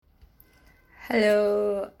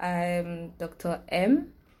Hello, I'm Dr.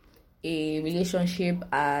 M, a relationship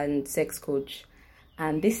and sex coach,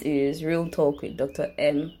 and this is Real Talk with Dr.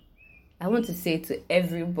 M. I want to say to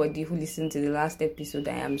everybody who listened to the last episode,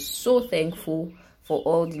 I am so thankful for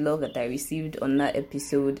all the love that I received on that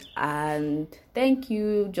episode, and thank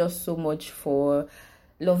you just so much for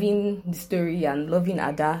loving the story and loving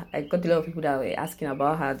Ada. I got a lot of people that were asking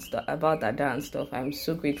about her, about Ada and stuff. I'm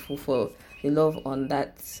so grateful for the love on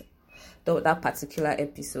that particular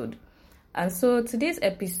episode. And so today's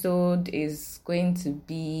episode is going to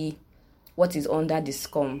be what is under the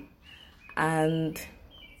scum. And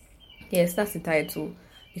yes, that's the title,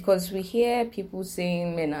 because we hear people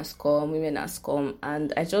saying men are scum, women are scum,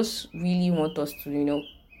 and I just really want us to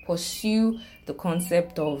pursue the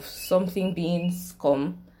concept of something being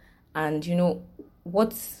scum, and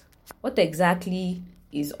what exactly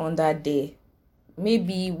is under there,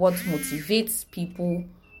 maybe what motivates people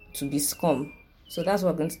to be scum. So that's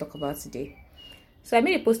what we're going to talk about today. So I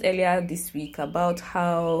made a post earlier this week about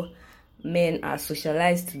how men are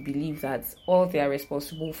socialized to believe that all they are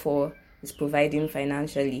responsible for is providing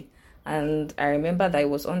financially. And I remember that it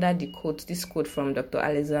was under this quote from Dr.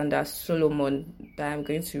 Alexander Solomon that I'm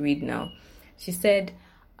going to read now. She said,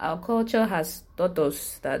 "Our culture has taught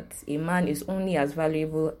us that a man is only as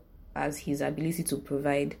valuable as his ability to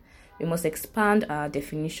provide. We must expand our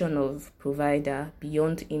definition of provider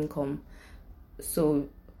beyond income. So,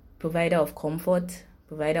 provider of comfort,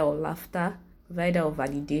 provider of laughter, provider of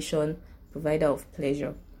validation, provider of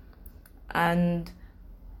pleasure." And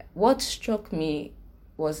what struck me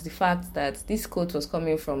was the fact that this quote was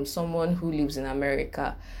coming from someone who lives in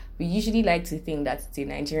America. We usually like to think that it's a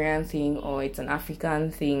Nigerian thing or it's an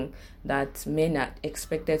African thing that men are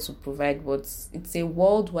expected to provide, but it's a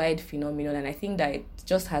worldwide phenomenon, and I think that it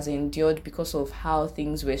just has endured because of how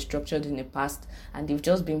things were structured in the past, and they've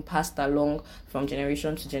just been passed along from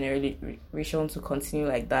generation to generation to continue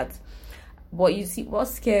like that. But you see, what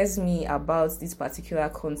scares me about this particular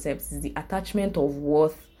concept is the attachment of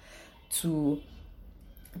worth to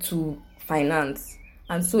finance.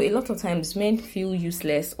 And so a lot of times men feel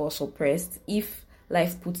useless or suppressed if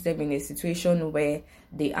life puts them in a situation where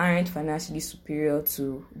they aren't financially superior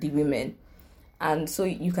to the women. And so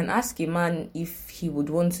you can ask a man if he would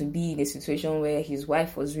want to be in a situation where his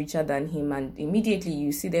wife was richer than him, and immediately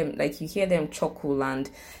you see them, like you hear them chuckle and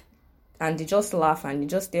they just laugh and they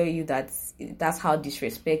just tell you that that's how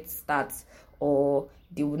disrespect starts, or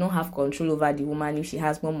they will not have control over the woman if she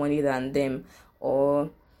has more money than them, or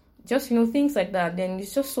just things like that. Then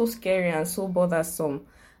it's just so scary and so bothersome.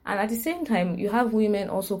 And at the same time, you have women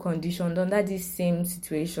also conditioned under this same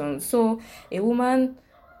situation. So a woman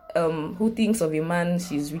who thinks of a man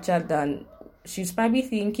she's richer than, she's probably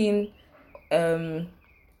thinking,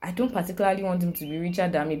 I don't particularly want him to be richer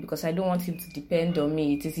than me because I don't want him to depend on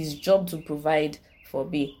me. It is his job to provide for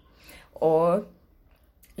me. Or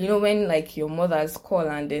when like your mothers call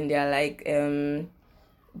and then they're like,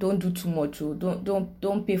 don't do too much, or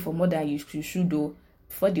don't pay for more than you should do,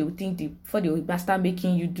 before they will start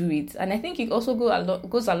making you do it. And I think it also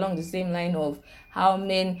goes along the same line of how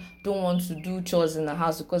men don't want to do chores in the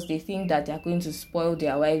house because they think that they are going to spoil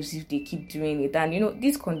their wives if they keep doing it. And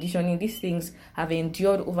this conditioning, these things have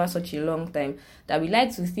endured over such a long time that we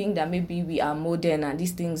like to think that maybe we are modern and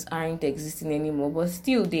these things aren't existing anymore, but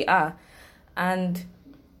still they are. And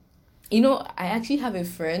I actually have a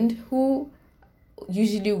friend who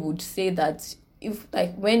usually would say that if,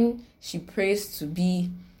 like, when she prays to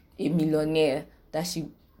be a millionaire, that she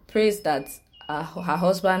prays that her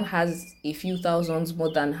husband has a few thousands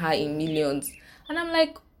more than her in millions. And I'm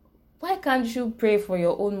like, why can't you pray for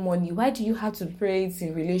your own money? Why do you have to pray it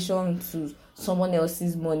in relation to someone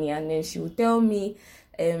else's money? And then she will tell me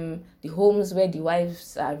the homes where the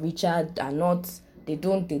wives are richer are not, they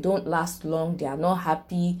don't last long, they are not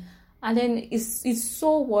happy. And then it's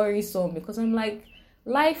so worrisome, because I'm like,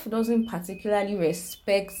 life doesn't particularly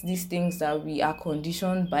respect these things that we are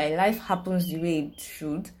conditioned by. Life happens the way it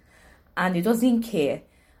should, and it doesn't care.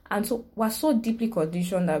 And so we're so deeply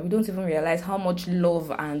conditioned that we don't even realize how much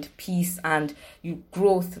love and peace and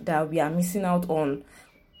growth that we are missing out on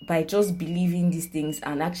by just believing these things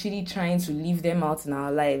and actually trying to live them out in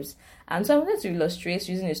our lives. And so I wanted to illustrate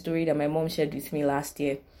using a story that my mom shared with me last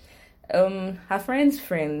year. Her friend's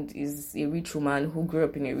friend is a rich woman who grew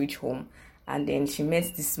up in a rich home. And then she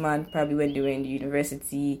met this man probably when they were in the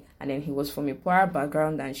university, and then he was from a poorer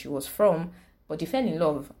background than she was from, but they fell in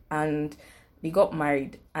love and they got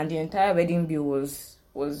married, and the entire wedding bill was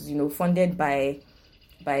funded by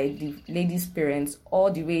the lady's parents,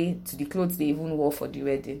 all the way to the clothes they even wore for the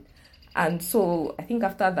wedding. And so I think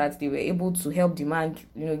after that, they were able to help the man,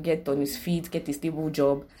 get on his feet, get a stable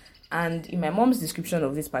job. And in my mom's description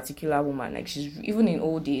of this particular woman, like, she's even in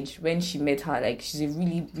old age, when she met her, like, she's a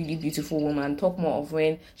really, really beautiful woman. Talk more of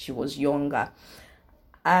when she was younger.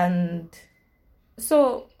 And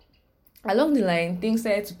so along the line, things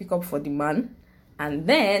started to pick up for the man. And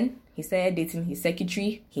then he started dating his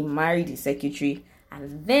secretary. He married his secretary.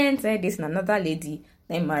 And then started dating another lady,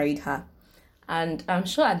 then married her. And I'm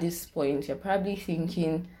sure at this point, you're probably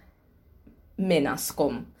thinking men are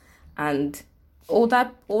scum. And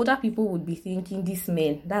older people would be thinking, these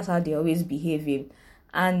men, that's how they're always behaving.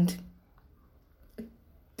 And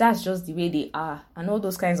that's just the way they are. And all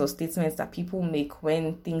those kinds of statements that people make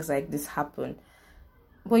when things like this happen.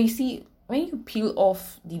 But you see, when you peel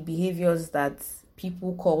off the behaviors that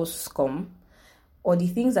people call scum, or the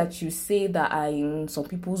things that you say that are in some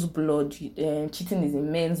people's blood, cheating is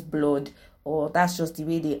in men's blood, or that's just the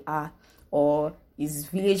way they are, or it's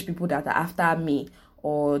village people that are after me,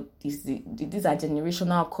 or these are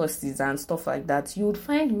generational curses and stuff like that, you would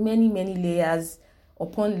find many, many layers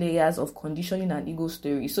upon layers of conditioning and ego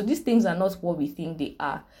stories. So these things are not what we think they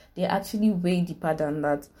are. They're actually way deeper than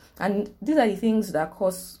that. And these are the things that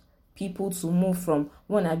cause people to move from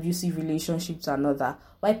one abusive relationship to another.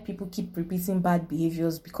 Why people keep repeating bad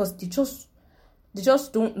behaviors, because they just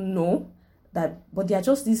don't know that, but they are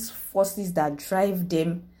just these forces that drive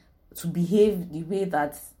them to behave in ways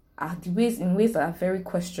that are very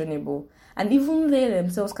questionable. And even they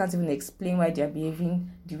themselves can't even explain why they are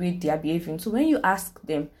behaving the way they are behaving. So when you ask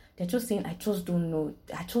them, they're just saying, I just don't know.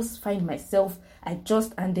 I just find myself, and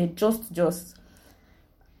they're just.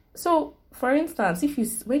 So, for instance,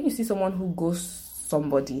 when you see someone who ghosts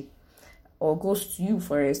somebody, or ghosts you,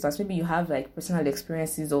 for instance, maybe you have like personal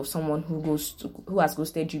experiences of someone who has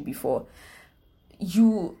ghosted you before,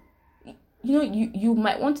 you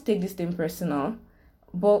might want to take this thing personal,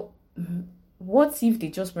 but what if they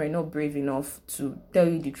just were not brave enough to tell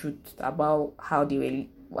you the truth about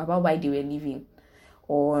why they were leaving?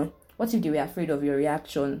 Or what if they were afraid of your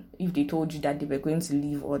reaction if they told you that they were going to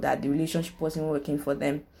leave, or that the relationship wasn't working for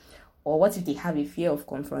them? Or what if they have a fear of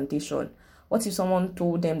confrontation? What if someone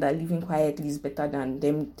told them that living quietly is better than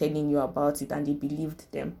them telling you about it, and they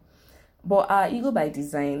believed them? But our ego by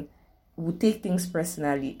design will take things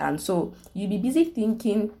personally, and so you'll be busy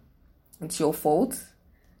thinking it's your fault,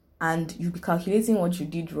 and you'll be calculating what you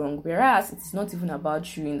did wrong, whereas it's not even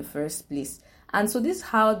about you in the first place. And so this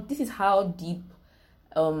is how deep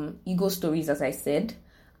ego stories, as I said,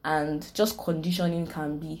 and just conditioning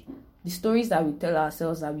can be. The stories that we tell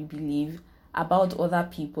ourselves that we believe about other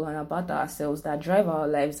people and about ourselves that drive our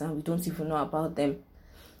lives, and we don't even know about them.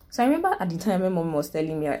 So I remember at the time when Mom was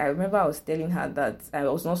telling me, I remember I was telling her that I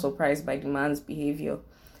was not surprised by the man's behavior.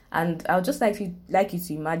 And I would just like you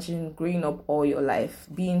to imagine growing up all your life,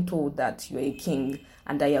 being told that you're a king,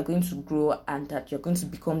 and that you're going to grow, and that you're going to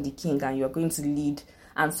become the king, and you're going to lead.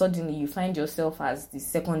 And suddenly you find yourself as the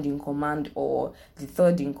second in command or the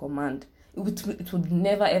third in command. It would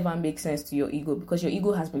never ever make sense to your ego, because your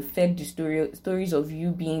ego has been fed the stories of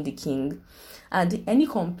you being the king. And any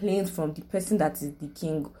complaint from the person that is the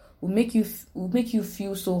king will make you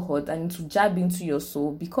feel so hot, and to jab into your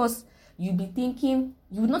soul, because you'll be thinking,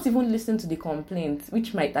 you would not even listen to the complaint,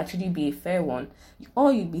 which might actually be a fair one.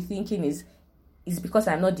 All you'll be thinking is because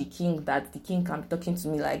I'm not the king that the king can be talking to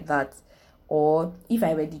me like that. Or if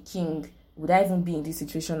I were the king, would I even be in this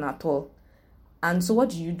situation at all? And so what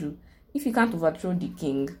do? If you can't overthrow the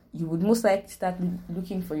king, you would most likely start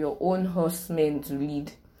looking for your own horsemen to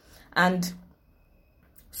lead. And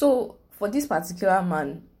so for this particular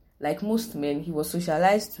man, like most men, he was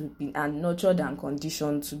socialized to be and nurtured and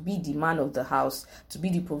conditioned to be the man of the house, to be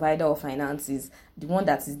the provider of finances, the one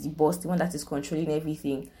that is the boss, the one that is controlling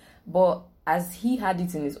everything. But as he had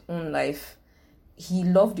it in his own life, he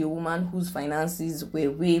loved a woman whose finances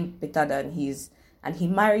were way better than his, and he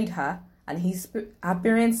married her, and her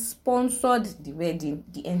parents sponsored the wedding,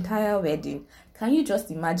 the entire wedding. Can you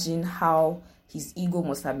just imagine how his ego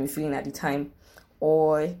must have been feeling at the time?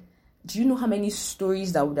 Or do you know how many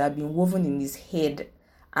stories that would have been woven in his head,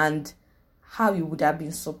 and how he would have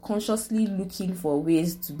been subconsciously looking for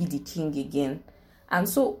ways to be the king again? And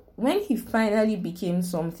so when he finally became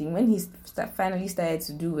something, when he finally started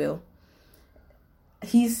to do well,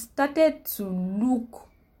 he started to look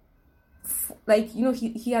like,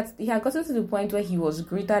 he had gotten to the point where he was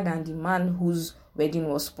greater than the man whose wedding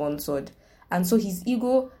was sponsored. And so his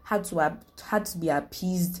ego had to be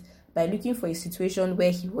appeased by looking for a situation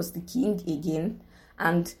where he was the king again.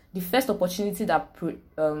 And the first opportunity that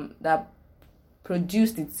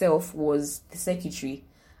produced itself was the secretary.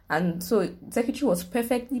 And so the secretary was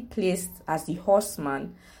perfectly placed as the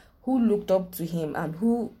horseman who looked up to him and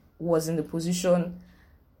who was in the position,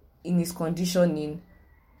 in his conditioning,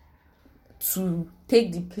 to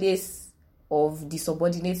take the place of the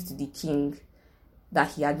subordinate to the king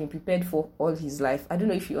that he had been prepared for all his life. I don't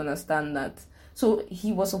know if you understand that. So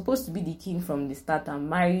he was supposed to be the king from the start and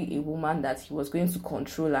marry a woman that he was going to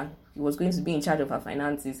control, and he was going to be in charge of her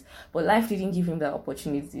finances. But life didn't give him that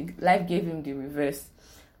opportunity. Life gave him the reverse.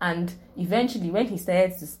 And eventually, when he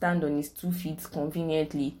started to stand on his 2 feet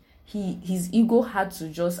conveniently, his ego had to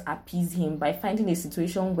just appease him by finding a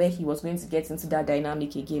situation where he was going to get into that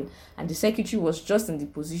dynamic again. And the secretary was just in the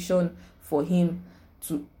position for him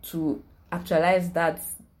to actualize that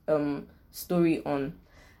story on.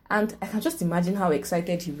 And I can just imagine how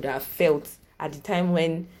excited he would have felt at the time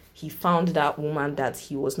when he found that woman that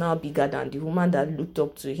he was now bigger than, the woman that looked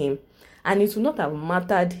up to him. And it would not have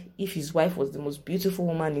mattered if his wife was the most beautiful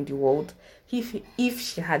woman in the world, if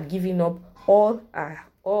she had given up all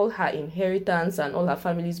her inheritance and all her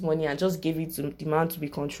family's money and just gave it to the man to be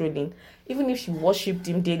controlling, even if she worshipped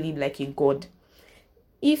him daily like a god.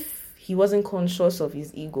 If he wasn't conscious of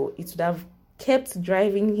his ego, it would have kept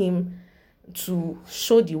driving him to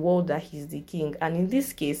show the world that he's the king. And in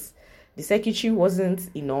this case, the secretary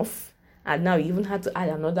wasn't enough, and now he even had to add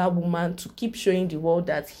another woman to keep showing the world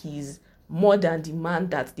that he's more than the man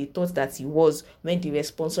that they thought that he was when they were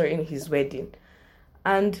sponsoring his wedding.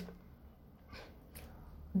 And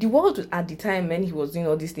the world at the time when he was doing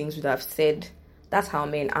all these things would have said, that's how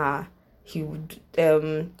men are. He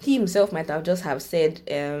himself might have just have said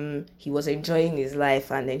he was enjoying his life,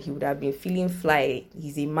 and then he would have been feeling fly.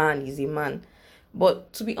 He's a man.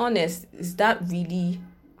 But to be honest, is that really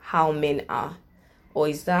how men are? Or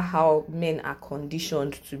is that how men are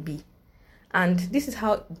conditioned to be? And this is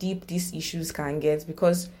how deep these issues can get,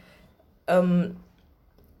 because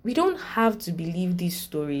we don't have to believe these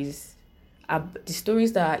stories, the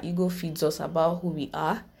stories that our ego feeds us about who we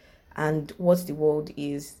are and what the world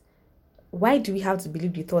is. Why do we have to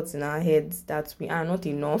believe the thoughts in our heads that we are not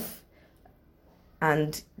enough,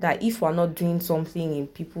 and that if we're not doing something in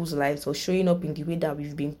people's lives or showing up in the way that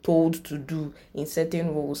we've been told to do in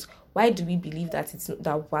certain roles, why do we believe that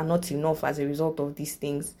that we're not enough as a result of these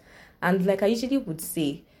things? And like I usually would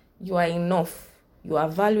say, you are enough, you are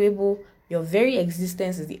valuable, your very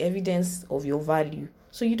existence is the evidence of your value.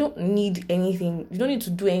 So you don't need anything, you don't need to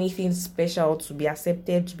do anything special to be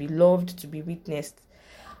accepted, to be loved, to be witnessed.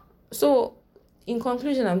 So, in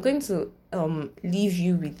conclusion, I'm going to leave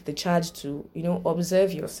you with the charge to,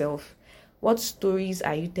 observe yourself. What stories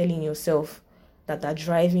are you telling yourself that are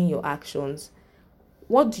driving your actions?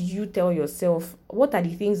 What do you tell yourself? What are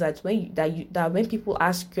the things that when people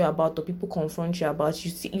ask you about or people confront you about,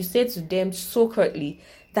 you say to them so curtly,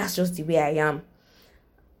 that's just the way I am.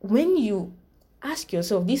 When you ask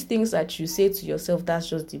yourself these things that you say to yourself, that's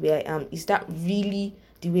just the way I am, is that really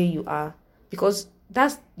the way you are? Because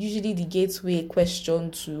that's usually the gateway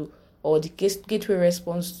question to, or the gateway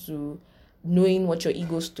response to knowing what your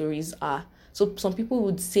ego stories are. So some people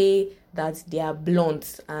would say that they are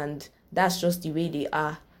blunt and that's just the way they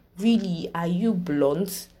are. Really, are you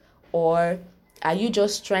blunt, or are you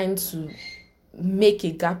just trying to make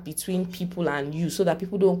a gap between people and you so that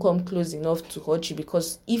people don't come close enough to hurt you?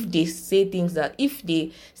 Because if they say anything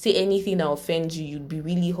that offends you, you'd be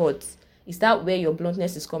really hurt. Is that where your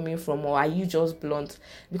bluntness is coming from, or are you just blunt?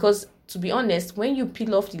 Because to be honest, when you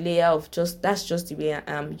peel off the layer of that's just the way I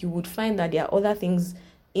am, you would find that there are other things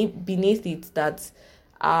beneath it that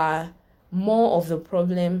are more of the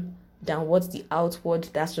problem than what the outward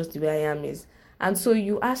that's just the way I am is. And so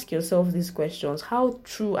you ask yourself these questions. How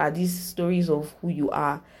true are these stories of who you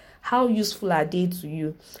are? How useful are they to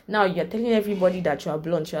you? Now, you're telling everybody that you are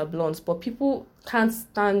blunt, but people can't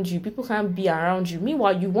stand you. People can't be around you.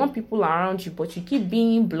 Meanwhile, you want people around you, but you keep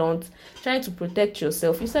being blunt, trying to protect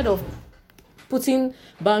yourself instead of putting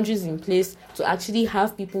boundaries in place to actually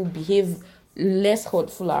have people behave less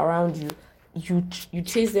hurtful around you. You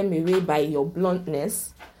chase them away by your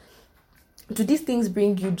bluntness. Do these things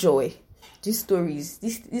bring you joy? These stories,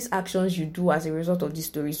 these actions you do as a result of these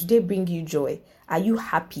stories, do they bring you joy? Are you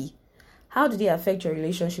happy? How do they affect your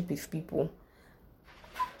relationship with people?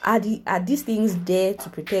 Are these things there to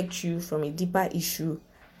protect you from a deeper issue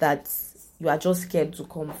that you are just scared to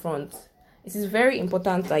confront? It is very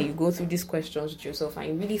important that you go through these questions with yourself and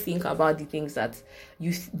you really think about the things that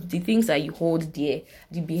you hold dear,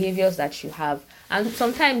 the behaviors that you have, and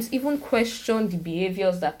sometimes even question the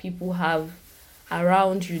behaviors that people have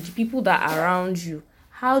around you, the people that are around you.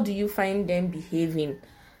 How do you find them behaving?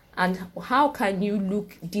 And how can you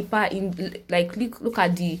look deeper in, look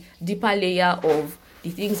at the deeper layer of the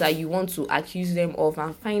things that you want to accuse them of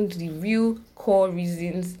and find the real core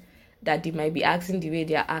reasons that they might be acting the way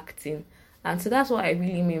they are acting. And so that's what I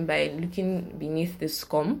really mean by looking beneath the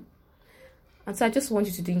scum. And so I just want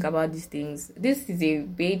you to think about these things. This is a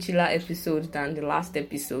way chiller episode than the last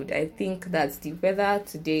episode. I think that the weather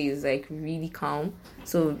today is like really calm.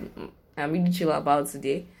 So I'm really chill about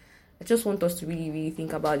today. I just want us to really, really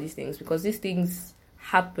think about these things, because these things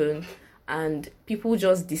happen and people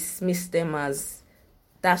just dismiss them as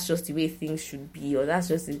that's just the way things should be, or that's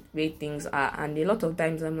just the way things are. And a lot of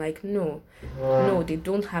times I'm like, no, they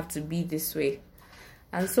don't have to be this way.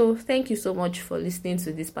 And so thank you so much for listening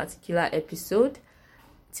to this particular episode.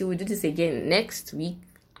 Till we do this again next week,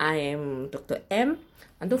 I am Dr. M.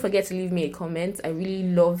 And don't forget to leave me a comment. I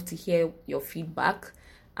really love to hear your feedback.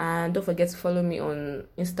 And don't forget to follow me on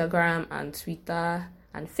Instagram and Twitter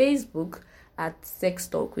and Facebook at Sex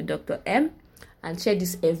Talk with Dr. M. And share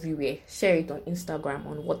this everywhere. Share it on Instagram,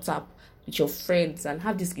 on WhatsApp, with your friends, and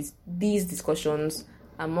have these discussions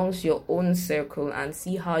amongst your own circle and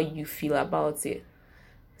see how you feel about it.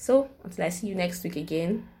 So, until I see you next week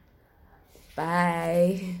again,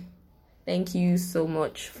 bye. Thank you so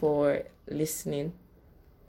much for listening.